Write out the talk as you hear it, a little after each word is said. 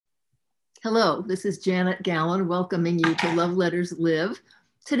Hello, this is Janet Gallen welcoming you to Love Letters Live.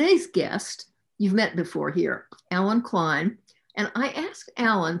 Today's guest, you've met before here, Alan Klein. And I asked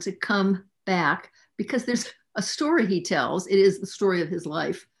Alan to come back because there's a story he tells. It is the story of his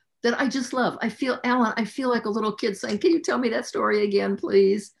life that I just love. Alan, I feel like a little kid saying, can you tell me that story again,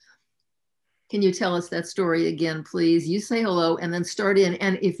 please? Can you tell us that story again, please? You say hello and then start in.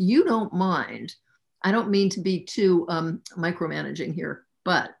 And if you don't mind, I don't mean to be too micromanaging here,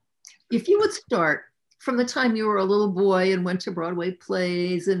 but if you would start from the time you were a little boy and went to Broadway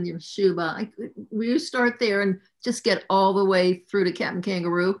plays and your Shuba, will you start there and just get all the way through to Captain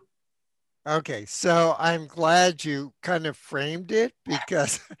Kangaroo? Okay, so I'm glad you kind of framed it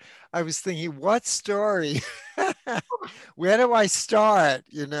because I was thinking, what story? Where do I start?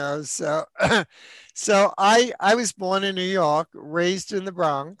 So so I was born in New York, raised in the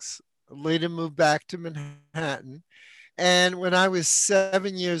Bronx, later moved back to Manhattan. And when I was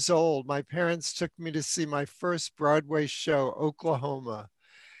 7 years old, my parents took me to see my first Broadway show, Oklahoma.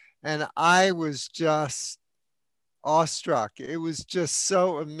 And I was just awestruck. It was just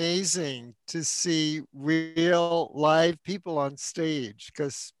so amazing to see real live people on stage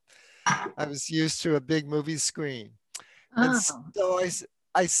because I was used to a big movie screen. And Oh, so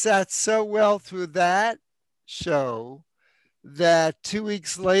I sat so well through that show that 2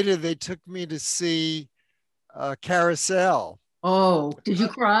 weeks later they took me to see Carousel. oh, did you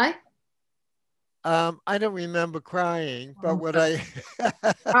cry? I don't remember crying, but Oh, what good. I,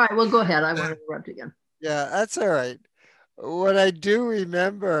 All right, well, go ahead. I want to interrupt again. yeah, that's all right. What I do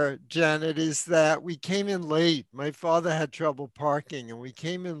remember, Janet, is that we came in late. My father had trouble parking and we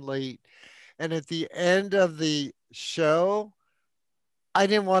came in late. And at the end of the show, I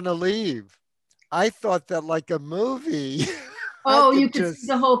didn't want to leave. I thought that like a movie, I Oh, you could could see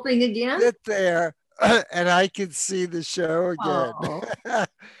the just whole thing again? sit there and I could see the show again. Oh,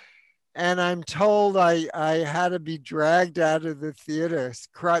 And I'm told I had to be dragged out of the theater.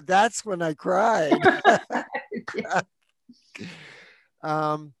 That's when I cried.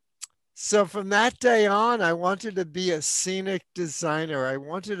 um, so from that day on, I wanted to be a scenic designer. I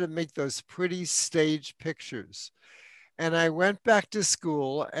wanted to make those pretty stage pictures. And I went back to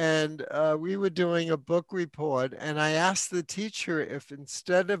school and we were doing a book report. And I asked the teacher if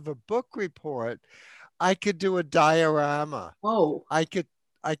instead of a book report, I could do a diorama. oh, I could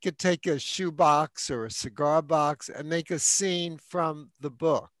I could take a shoebox or a cigar box and make a scene from the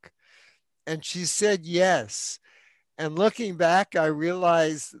book. And she said yes. And looking back, I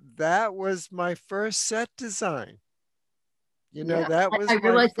realized that was my first set design. yeah. That I was my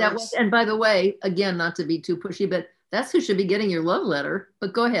realized that was, first. and by the way, again, not to be too pushy, but that's who should be getting your love letter.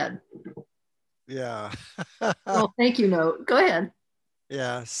 But go ahead. Yeah. Well, thank you note. Go ahead.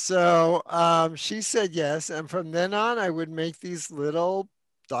 Yeah. So she said yes. And from then on, I would make these little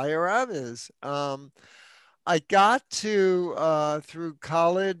dioramas. I got to through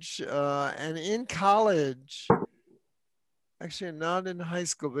college, and in college, actually not in high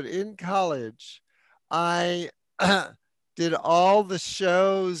school, but in college, I did all the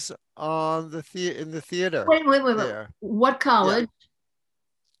shows on in the theater Wait. there. What Yeah, college?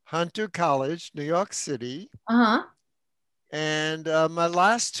 Hunter College, New York City. Uh-huh. And my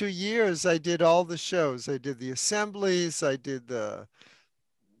last 2 years, I did all the shows. I did the assemblies, I did the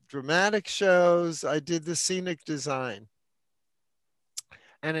dramatic shows, I did the scenic design.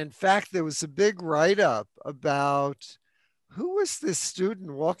 And in fact, there was a big write up about who was this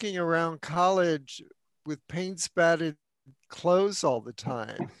student walking around college with paint spattered clothes all the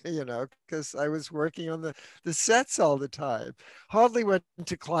time, because I was working on the sets all the time. Hardly went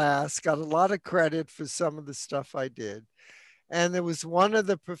to class, got a lot of credit for some of the stuff I did. And there was one of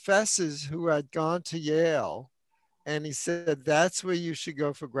the professors who had gone to Yale, and he said, that's where you should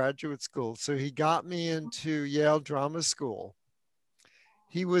go for graduate school. So he got me into Yale Drama School.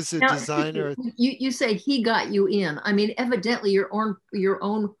 He was a Now, excuse me, designer. you say he got you in. I mean, evidently your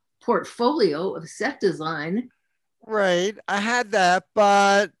own portfolio of set design. Right. I had that,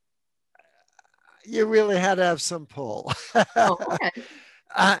 but you really had to have some pull. Oh, okay.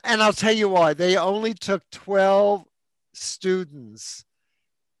 And I'll tell you why. They only took 12 students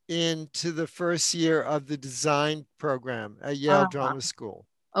into the first year of the design program at Yale Uh, Drama School.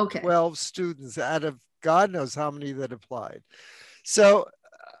 okay. 12 students out of God knows how many that applied. So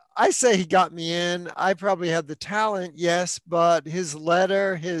I say he got me in. I probably had the talent, yes, but his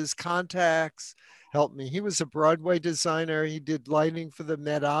letter, his contacts helped me. He was a Broadway designer. He did lighting for the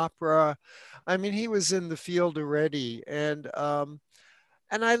Met Opera. I mean, he was in the field already, and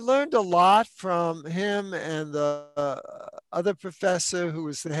I learned a lot from him and the other professor who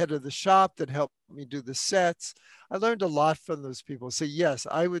was the head of the shop that helped me do the sets. I learned a lot from those people. So yes,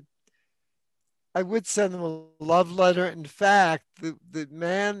 I would I would send them a love letter. In fact, the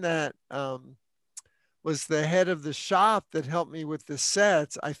man that was the head of the shop that helped me with the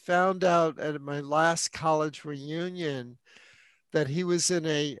sets, I found out at my last college reunion that he was in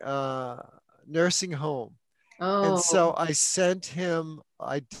a nursing home. And so Oh,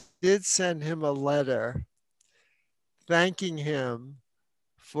 I did send him a letter thanking him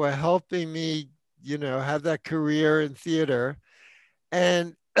for helping me, have that career in theater.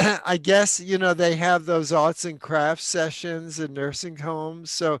 And I guess, they have those arts and crafts sessions in nursing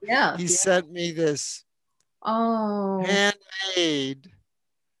homes. So yes, he yeah. sent me this Oh, handmade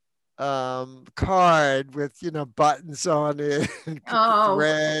card with, buttons on it and oh,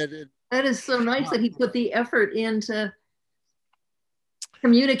 thread. And, that is so nice uh, that he put the effort into and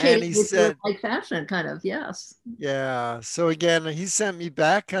communicating he with you in said, like fashion, kind of. Yes. yeah. So again, he sent me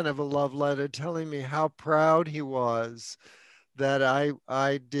back kind of a love letter telling me how proud he was that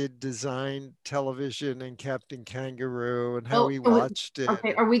I did design television and Captain Kangaroo and how Oh, he watched it. okay.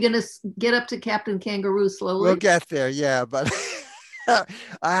 And Are we going to get up to Captain Kangaroo we'll slowly? get there, yeah. But I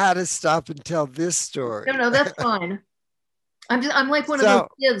had to stop and tell this No, story. no, that's fine. I'm like one of those So,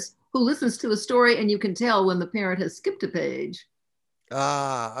 kids who listens to a story and you can tell when the parent has skipped a page.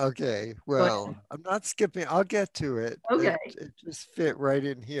 okay. Go Well, ahead. I'm not skipping. I'll get to it. It, Okay. it just fit right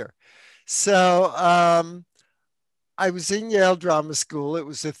in here. So, I was in Yale Drama School. It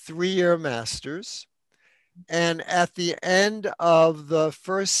was a 3-year master's. And at the end of the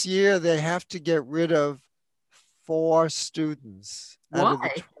first year, they have to get rid of 4 students out of the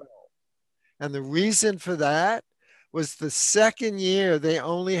Why? 12. And the reason for that was the second year, they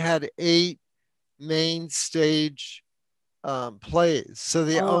only had 8 main stage plays. So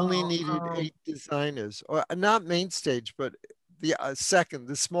they only Oh, needed oh. 8 designers, or not main stage, but the second,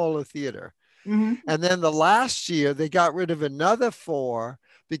 the smaller theater. Hmm. And then the last year, they got rid of another 4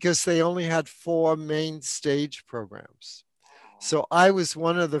 because they only had 4 main stage programs. So I was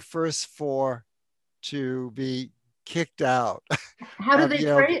one of the first 4 to be kicked out of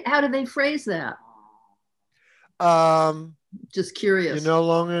Yale. How do they phrase that? Um, Just you're curious. no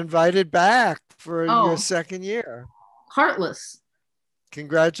longer invited back for your Oh, second year. heartless.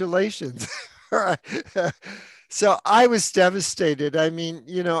 Congratulations. All right. So I was devastated. I mean,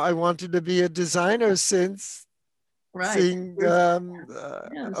 I wanted to be a designer since Right. seeing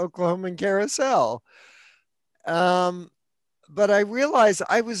Yes. Oklahoma and Carousel. Um, but I realized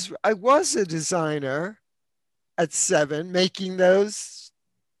I was a designer at 7, making those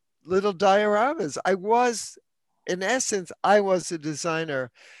little dioramas. In essence, I was a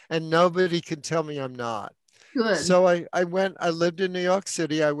designer, and nobody can tell me I'm not. Good. So I lived in New York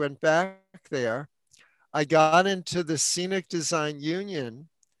City. I went back there. I got into the Scenic Design Union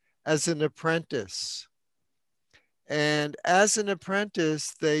as an apprentice. And as an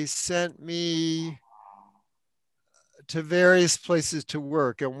apprentice, they sent me to various places to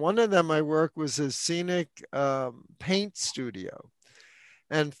work. And one of them I worked was a scenic paint studio.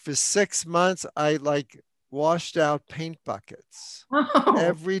 And for 6 months, I like washed out paint buckets. Oh,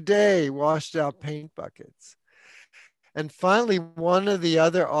 Every day, washed out paint buckets. And finally, one of the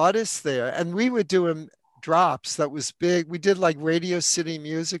other artists there, and we were doing drops that was big. We did like Radio City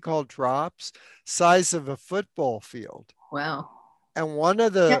Music Hall drops, size of a football field. wow. And one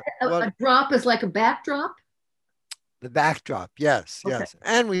of Yeah, the a what drop is like a backdrop. the backdrop, yes, Okay. yes.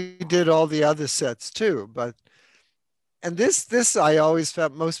 And we did all the other sets too. But and this I always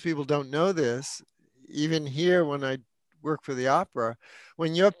felt most people don't know this, even here when I work for the opera,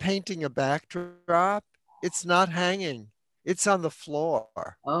 when you're painting a backdrop, it's not hanging, it's on the floor.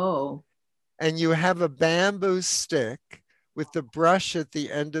 Oh, And you have a bamboo stick with the brush at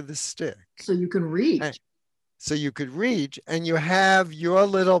the end of the stick. so you can And reach. so you could reach, and you have your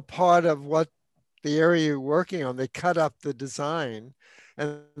little part of what the area you're working on. They cut up the design,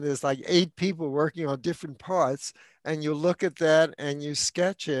 and there's like 8 people working on different parts. And you look at that and you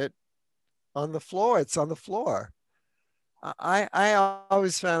sketch it on the floor. It's on the floor. I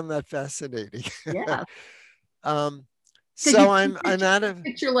always found that fascinating. Yeah. um, Because so I'm out you of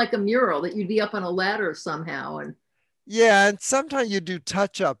picture like a mural that you'd be up on a ladder somehow. And Yeah, and sometimes you do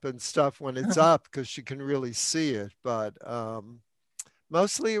touch up and stuff when it's up because you can really see it. But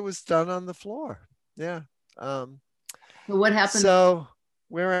mostly it was done on the floor. Yeah. Um, so what happened? so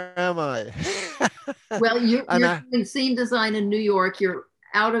where am I? Well, I'm you're at, doing scene design in New York. You're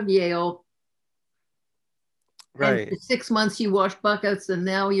out of Yale, and for right, 6 months you wash buckets, and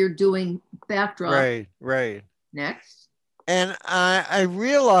now you're doing backdrop. right. Next. And I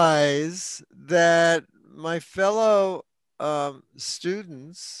realize that my fellow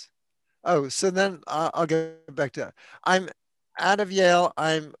students. Oh, so then I'll get back to that. I'm out of Yale,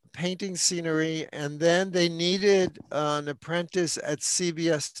 I'm painting scenery, and then they needed an apprentice at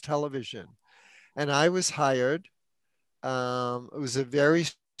CBS television, and I was hired. It was a very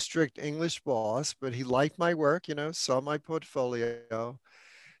strict English boss, but he liked my work, saw my portfolio.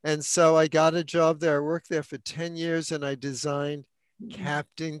 And so I got a job there. I worked there for 10 years and I designed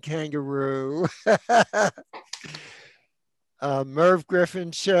Captain Kangaroo, Merv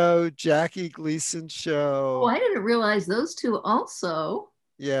Griffin show, Jackie Gleason Oh, show. I didn't realize those two also.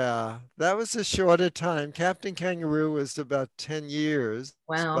 Yeah, that was a shorter time. Captain Kangaroo was about 10 years,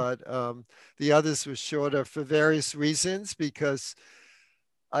 Wow. but the others were shorter for various reasons because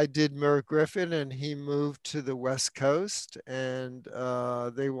I did Merv Griffin and he moved to the West Coast and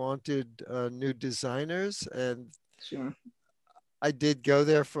they wanted new designers. And Sure. I did go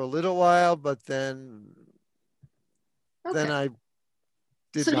there for a little while, but then Okay. I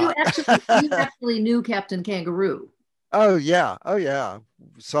did So you not. actually knew Captain Kangaroo. Oh yeah. Oh yeah.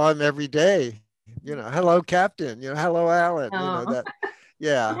 Saw him every day. Hello, Captain. Hello, Alan. Oh, That.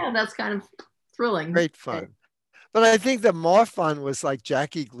 Yeah. yeah, that's kind of thrilling. Great fun. But I think the more fun was like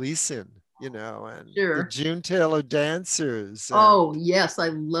Jackie Gleason, and the Sure. June Taylor dancers and Oh, yes, I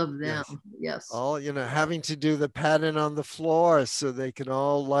love them. yes, Yes. all, having to do the pattern on the floor so they can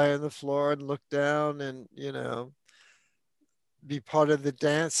all lie on the floor and look down and, be part of the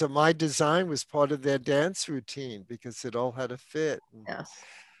dance. So my design was part of their dance routine because it all had to fit. And Yes.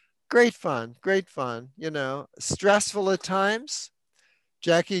 great fun, stressful at times.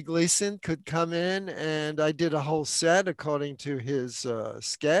 Jackie Gleason could come in and I did a whole set according to his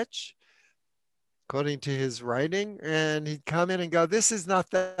sketch, according to his writing. And he'd come in and go, this is not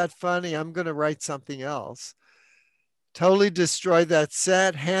that funny. I'm going to write something else. Totally destroy that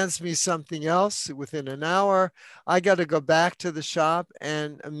set, hands me something else within an hour. I got to go back to the shop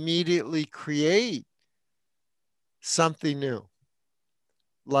and immediately create something new.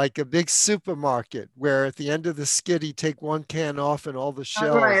 Like a big supermarket where at the end of the skit, you take one can off and all the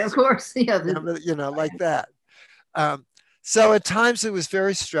Right, of shelves, course. Yeah. like that. Um, so at times it was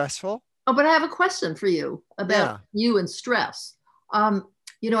very stressful. Oh, but I have a question for you about Yeah, you and stress. Um,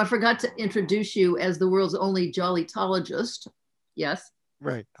 I forgot to introduce you as the world's only jollytologist. Yes.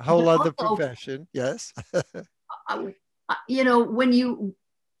 right. A But whole other also, profession. Yes. uh, when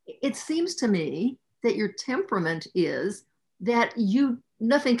it seems to me that your temperament is that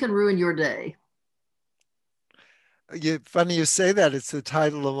nothing can ruin your day. Funny you say that. It's the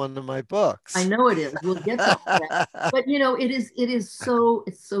title of one of my I books. know it is. We'll get to all that. But it's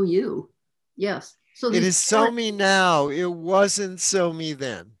so you. Yes. So It these is so me now. It wasn't so me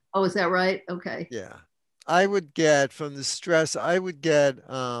then. oh, is that right? Okay. Yeah. I would get from the stress, I would get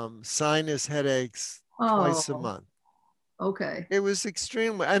sinus headaches twice a Oh, month. okay. It was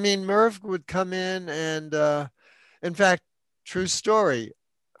extremely, I mean, Merv would come in and, in fact, true story.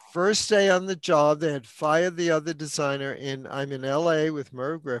 First day on the job, they had fired the other designer I'm in LA with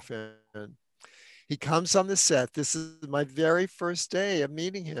Merv Griffin. He comes on the set. This is my very first day of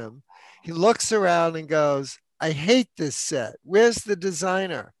meeting him. He looks around and goes, I hate this set. Where's the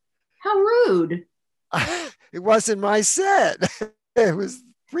designer? How rude. It wasn't my set. It was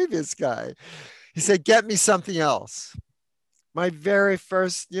the previous guy. He said, get me something else. My very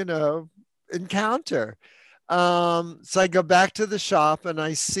first, encounter. So I go back to the shop and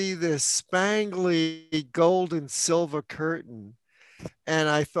I see this spangly gold and silver curtain. And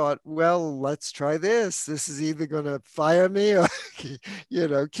I thought, well, let's try this. This is either going to fire me or,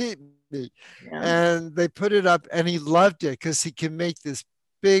 keep me. Yeah. And they put it up and he loved it because he can make this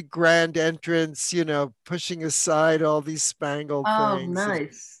big grand entrance, pushing aside all these spangled Oh, things. And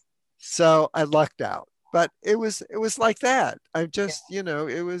nice. so I lucked out. But it was like that. I Yeah. just,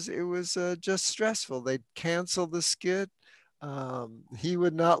 it was just stressful. They'd cancel the skit. He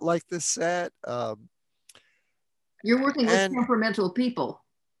would not like the set. You're working with And temperamental people.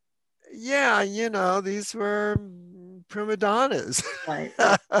 yeah, these were prima donnas. Right.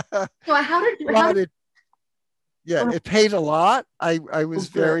 Right. So But it paid a lot. I oh, was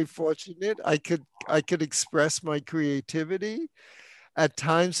good. very fortunate. I could express my creativity. At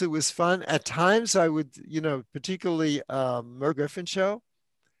times it was fun. At times I would, particularly Merv Griffin show.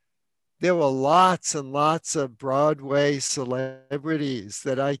 There were lots and lots of Broadway celebrities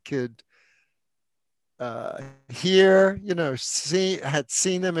that I could hear, had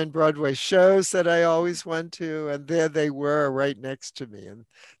seen them in Broadway shows that I always went to, and there they were right next to me, and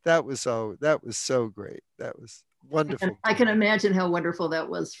that was so great. That was And wonderful I can time. imagine how wonderful that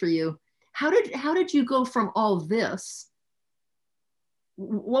was for you. How did you go from all this?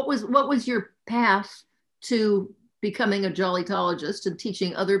 What was your path to becoming a jollytologist and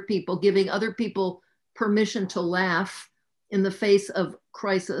teaching other people, giving other people permission to laugh in the face of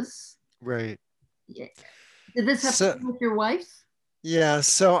crisis. Right. Yeah. Did this have to So do with your wife? yeah,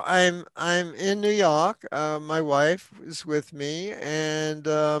 so I'm in New York. My wife is with me, and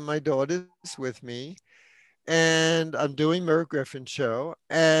my daughter's with me, and I'm doing Merv Griffin show,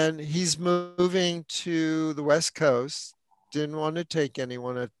 and he's moving to the West Coast. Didn't want to take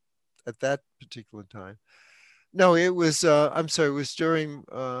anyone at that particular time. No, it was I'm sorry, it was during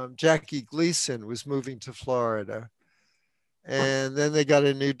Jackie Gleason was moving to Florida, and then they got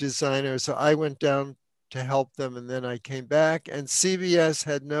a new designer. So I went down to help them, and then I came back. And CBS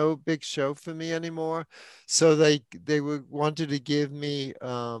had no big show for me anymore, so wanted to give me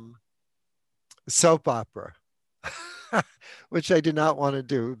soap opera, which I did not want to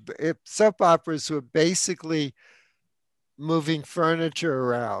do. Soap operas were basically moving furniture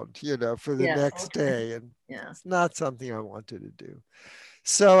around, for the Yeah. next Okay. day, and Yeah. it's not something I wanted to do.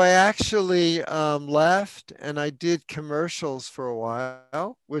 So I actually left and I did commercials for a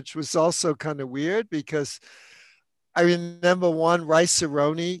while, which was also kind of weird because I remember one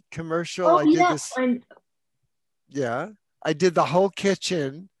Rice-A-Roni commercial. Oh I did yeah. this, yeah, I did the whole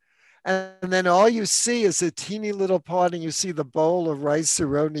kitchen. And then all you see is a teeny little pot and you see the bowl of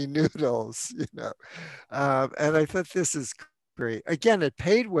Rice-A-Roni noodles. And I thought this is great. Again, it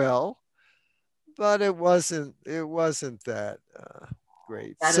paid well, but it wasn't that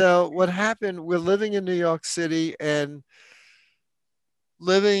great. That is, So what happened? We're living in New York City and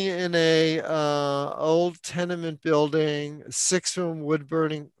living in a old tenement building, 6-room wood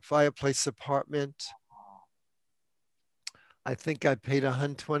burning fireplace apartment. I think I paid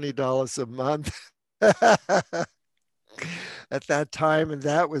 $120 a month at that time, and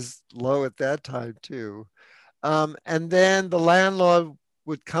that was low at that time too. And then the landlord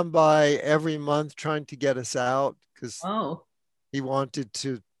would come by every month trying to get us out because oh. he wanted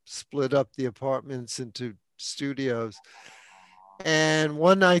to split up the apartments into studios. And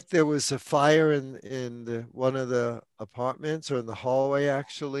one night there was a fire in one of the apartments, or in the hallway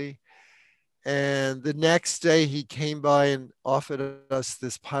actually. And the next day he came by and offered us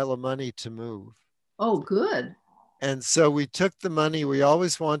this pile of money to move. Oh, good. And so we took the money. We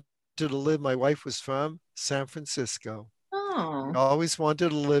always wanted to live. My wife was from San Francisco. We Oh. always wanted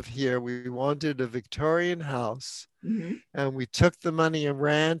to live here. We wanted a Victorian house. Mhm. And we took the money and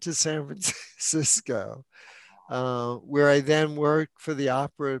ran to San Francisco, where I then worked for the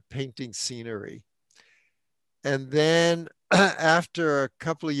opera painting scenery. And then after a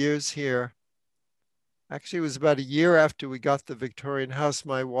couple of years here, actually, it was about a year after we got the Victorian house,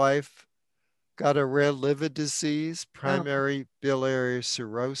 my wife got a rare liver disease, Oh. primary biliary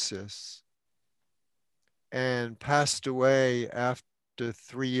cirrhosis, and passed away after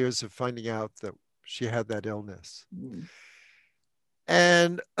 3 years of finding out that she had that illness. Mm.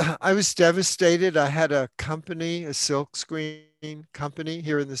 And I was devastated. I had a company, a silk screen company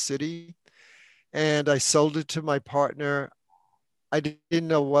here in the city, and I sold it to my partner. I didn't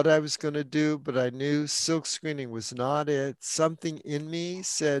know what I was going to do, but I knew silk screening was not it. Something in me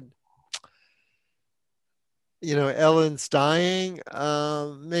said, Ellen's dying,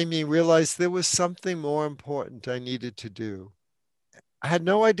 made me realize there was something more important I needed to do. I had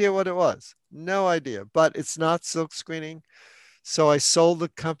no idea what it was, no idea, but it's not silk screening. So I sold the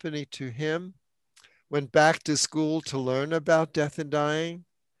company to him, went back to school to learn about death and dying.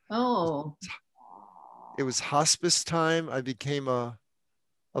 Oh. It was hospice time. I became a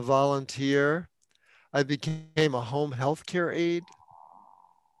volunteer. I became a home healthcare aide.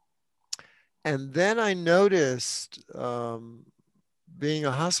 And then I noticed, being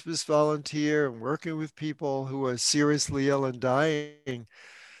a hospice volunteer and working with people who are seriously ill and dying,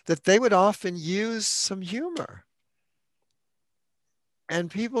 that they would often use some humor.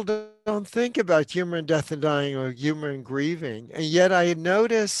 And people don't think about humor in death and dying or humor in grieving. And yet I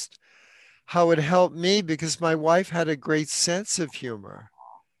noticed how it helped me because my wife had a great sense of humor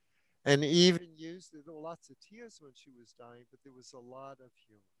and even used, there were lots of tears when she was dying, but there was a lot of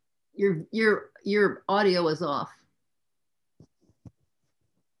humor. Your audio is off.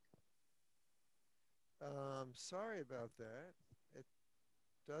 Sorry about that. It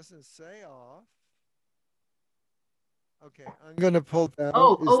doesn't say off. Okay, I'm going to pull down.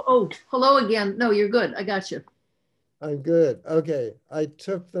 Oh. Hello again. No, you're good. I got you. I'm good. Okay, I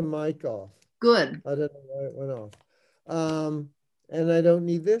took the mic off. Good. I don't know why it went off. And I don't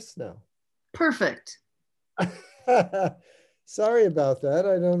need this now. Perfect. Sorry about that.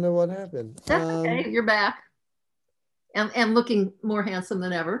 I don't know what happened. That's okay. You're back. And looking more handsome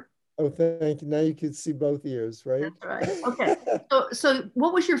than ever. Oh, thank you. Now you can see both ears, right? That's right. Okay. So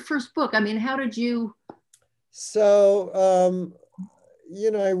what was your first book? I mean, how did you? So, I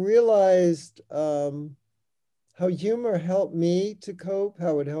realized how how humor helped me to cope,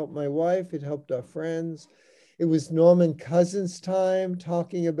 how it helped my wife, it helped our friends. It was Norman Cousins' time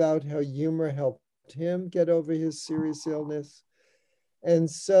talking about how humor helped him get over his serious illness. And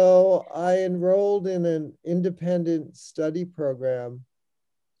so I enrolled in an independent study program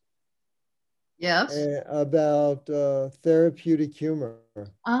Yes. about therapeutic humor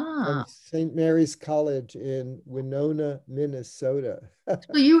from Ah, St. Mary's College in Winona, Minnesota.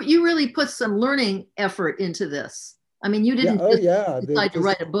 so you really put some learning effort into this. I mean, you Yeah, didn't oh just yeah, decide to because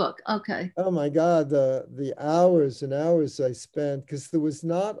write a book. Okay. oh my God, the hours and hours I spent, because there was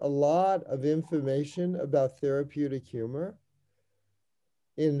not a lot of information about therapeutic humor.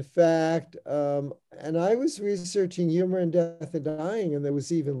 In fact, and I was researching humor in death and dying, and there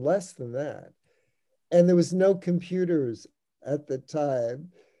was even less than that. And there was no computers at the time.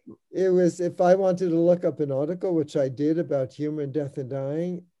 It was, if I wanted to look up an article, which I did about humor in death and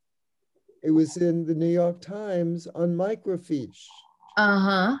dying, it was in the New York Times on microfiche.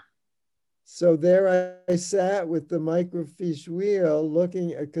 Uh-huh. So there I sat with the microfiche wheel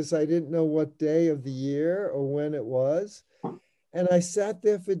looking at, because I didn't know what day of the year or when it was. And I sat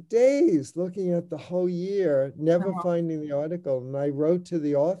there for days looking at the whole year, never finding the article. And I wrote to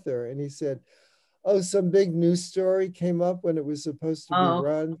the author and he said, oh, some big news story came up when it was supposed to be Oh,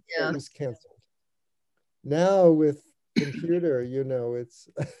 run, so it yeah. was canceled. Now with computer, it's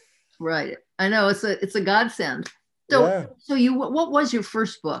Right. I know it's a godsend. So yeah. so what was your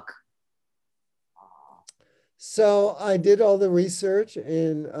first book? So I did all the research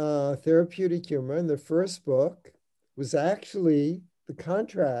in therapeutic humor, and the first book was actually the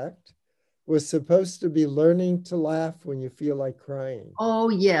contract was supposed to be learning to laugh when you feel like crying. Oh,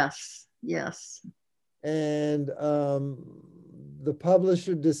 yes. Yes. And the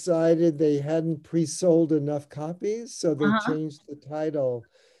publisher decided they hadn't pre-sold enough copies, so they Uh-huh. changed the title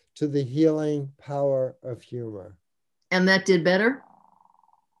to The Healing Power of Humor. And that did better?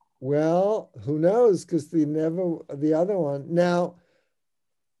 Well, who knows? Because the other one. Now,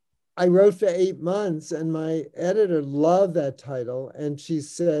 I wrote for 8 months, and my editor loved that title. And she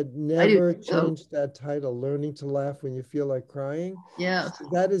said, I do never too. change that title, Learning to Laugh When You Feel Like Crying. Yes.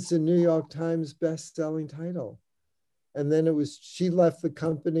 That is a New York Times best-selling title. And then she left the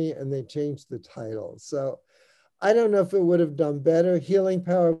company and they changed the title. So I don't know if it would have done better. Healing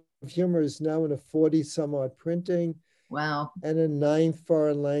Power of Humor is now in a 40 some odd printing Wow. and a 9th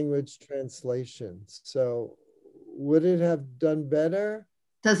foreign language translation. So would it have done better?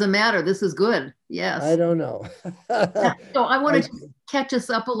 Doesn't matter. This is good. I Yes. don't know. So I want I, to just catch us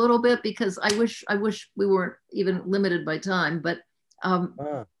up a little bit because I wish we weren't even limited by time, but um,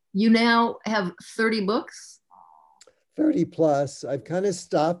 ah, you now have 30 books. 30 plus. I've kind of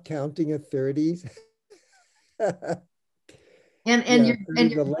stopped counting at 30. And Yeah, you're 30. and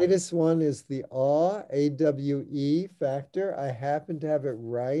The you're latest one is the AWE factor. I happen to have it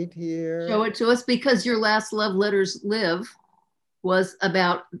right show here. it to us because your last Love Letters Live was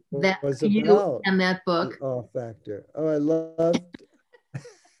about that Was you about and that the book. awe factor. Oh, I loved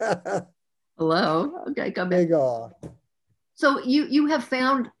Hello. Okay, come back. big awe. So you have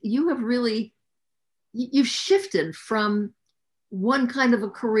found you have really you've shifted from one kind of a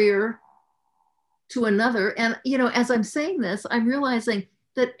career to another. And as I'm saying this, I'm realizing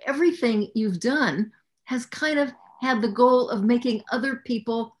that everything you've done has kind of had the goal of making other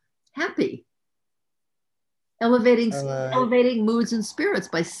people happy, elevating Uh, elevating moods and spirits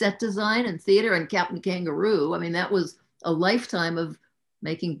by set design and theater and Captain Kangaroo. I mean, that was a lifetime of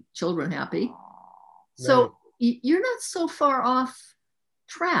making children happy. So right, you're not so far off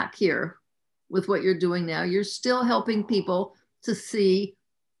track here with what you're doing now. You're still helping people to see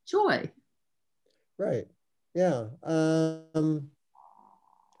joy. right. Yeah.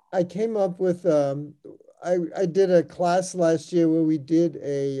 I came up with I did a class last year where we did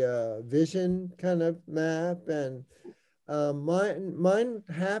a vision kind of map, and mine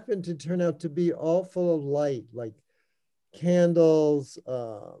happened to turn out to be all full of light, like candles,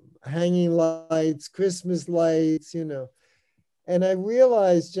 hanging lights, Christmas lights. And I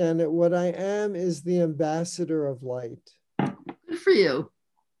realized, Janet, what I am is the ambassador of light. Good for you.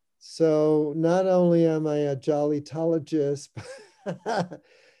 So not only am I a jollytologist,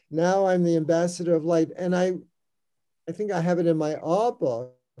 now I'm the ambassador of light. And I think I have it in my awe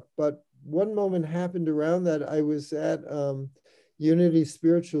book, but one moment happened around that. I was at Unity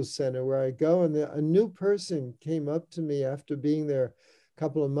Spiritual Center where I go, and a new person came up to me after being there a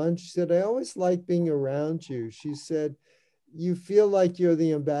couple of months. She said, I always like being around you. She said, you feel like you're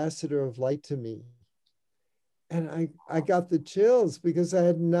the ambassador of light to me. And I got the chills because I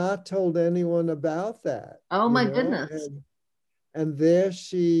had not told anyone about that, Oh you my know, goodness. and there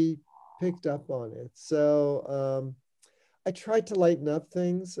she picked up on it. So I tried to lighten up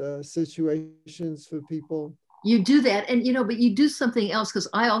things, situations for people. You do that, and but you do something else, because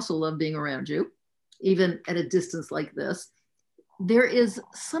I also love being around you, even at a distance like this. There is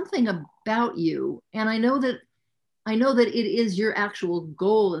something about you, and I know that it is your actual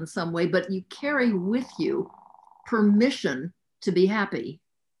goal in some way, but you carry with you permission to be happy.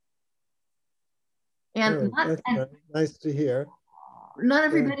 And Oh, that's nice to hear. not Yeah.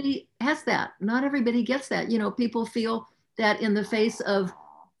 everybody has that. Not everybody gets that. People feel that in the face of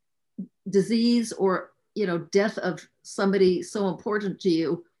disease or, death of somebody so important to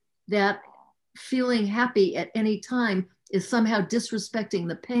you, that feeling happy at any time is somehow disrespecting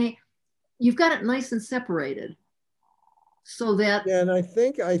the pain. You've got it nice and separated so that Yeah, and I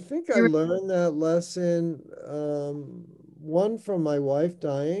think I you're, learned that lesson, one from my wife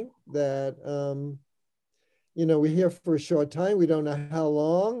dying, that we're here for a short time, we don't know how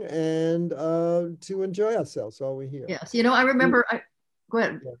long, and to enjoy ourselves while we're here. yes. I remember, go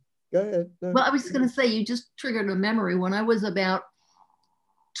ahead. Yeah. Go ahead. No. Well, I was going to say, you just triggered a memory. When I was about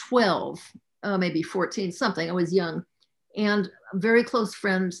 12, maybe 14, something, I was young, and very close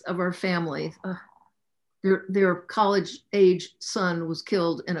friends of our family, their college age son was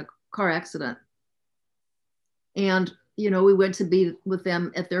killed in a car accident. And, we went to be with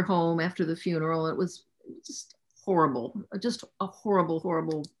them at their home after the funeral. It was just horrible, just a horrible,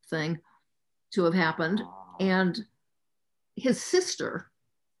 horrible thing to have happened. And his sister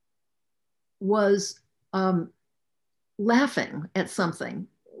was laughing at something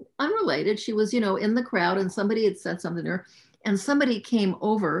unrelated. She was, in the crowd, and somebody had said something to her, and somebody came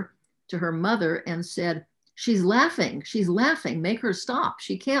over to her mother and said, she's laughing, make her stop,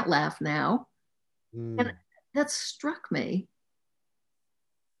 she can't laugh now. And that struck me.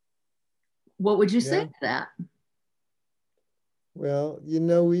 What would you say to that? Well,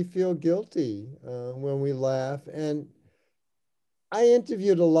 we feel guilty when we laugh. And I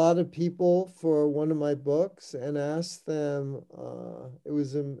interviewed a lot of people for one of my books and asked them, it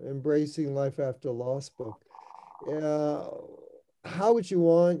was an Embracing Life After Loss book, how would you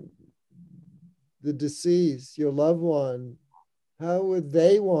want the deceased, your loved one, how would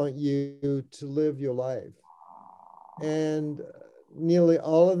they want you to live your life? And nearly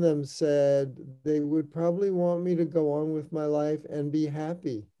all of them said they would probably want me to go on with my life and be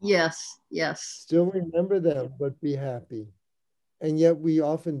happy. Yes, yes. Still remember them, but be happy. And yet we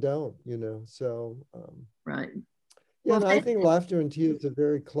often don't, so. Right. Yeah, well, and I think laughter and tears are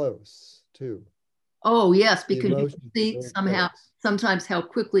very close too. Oh, yes, because you can see sometimes how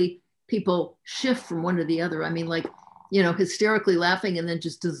quickly people shift from one to the other. I mean, like, hysterically laughing and then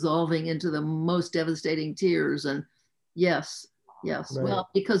just dissolving into the most devastating tears. And yes. Right. Well,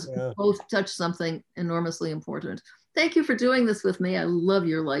 because both touch something enormously important. Thank you for doing this with me. I love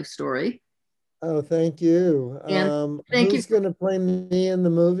your life story. Oh, thank you. And who's going to play me in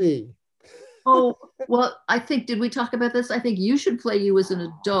the movie? Oh, well, did we talk about this? I think you should play you as an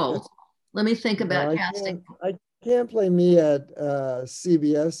adult. Let me think about casting. I can't play me at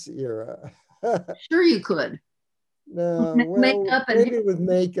CBS era. Sure you could. No, well, maybe with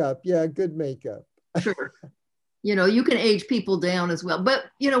makeup. Yeah, good makeup. Sure. You can age people down as well. But,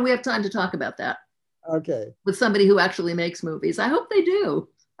 we have time to talk about that. Okay. With somebody who actually makes movies. I hope they do.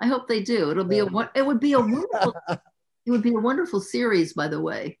 It would be a wonderful series, by the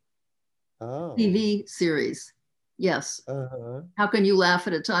way. Oh. TV series. Yes. How can you laugh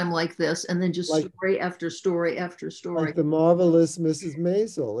at a time like this and then just story after story after story? Like The Marvelous Mrs.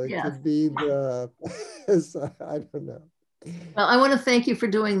 Maisel. It could be I don't know. Well, I want to thank you for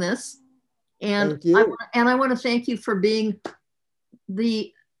doing this. And thank you. I want to thank you for being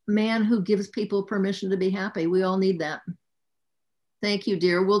the man who gives people permission to be happy. We all need that. Thank you,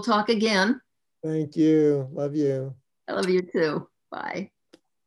 dear. We'll talk again. Thank you. Love you. I love you too. Bye.